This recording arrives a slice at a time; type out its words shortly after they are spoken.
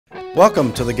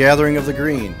Welcome to the Gathering of the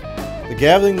Green. The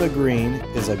Gathering of the Green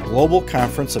is a global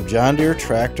conference of John Deere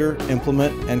tractor,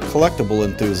 implement, and collectible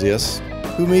enthusiasts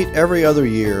who meet every other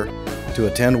year to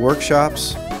attend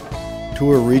workshops,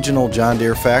 tour regional John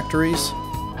Deere factories,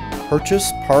 purchase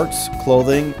parts,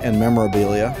 clothing, and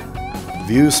memorabilia,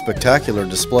 view spectacular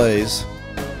displays,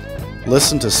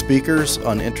 listen to speakers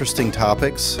on interesting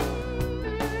topics,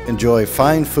 enjoy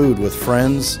fine food with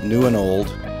friends, new and old,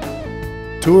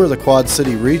 tour the Quad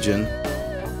City region,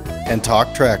 and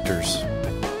talk tractors.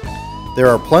 There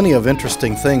are plenty of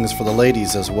interesting things for the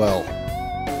ladies as well.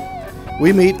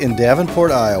 We meet in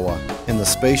Davenport, Iowa, in the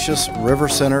spacious River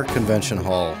Center Convention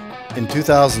Hall. In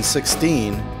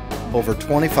 2016, over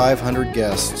 2,500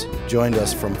 guests joined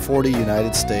us from 40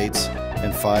 United States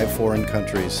and 5 foreign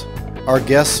countries. Our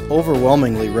guests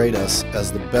overwhelmingly rate us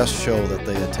as the best show that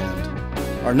they attend.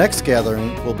 Our next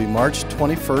gathering will be March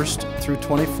 21st through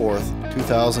 24th,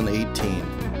 2018,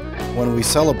 when we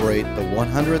celebrate the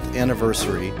 100th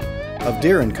anniversary of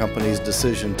Deere & Company's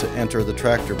decision to enter the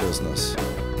tractor business.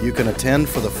 You can attend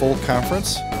for the full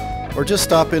conference or just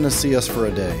stop in and see us for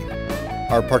a day.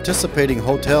 Our participating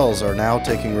hotels are now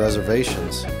taking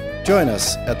reservations. Join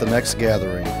us at the next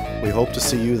gathering. We hope to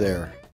see you there.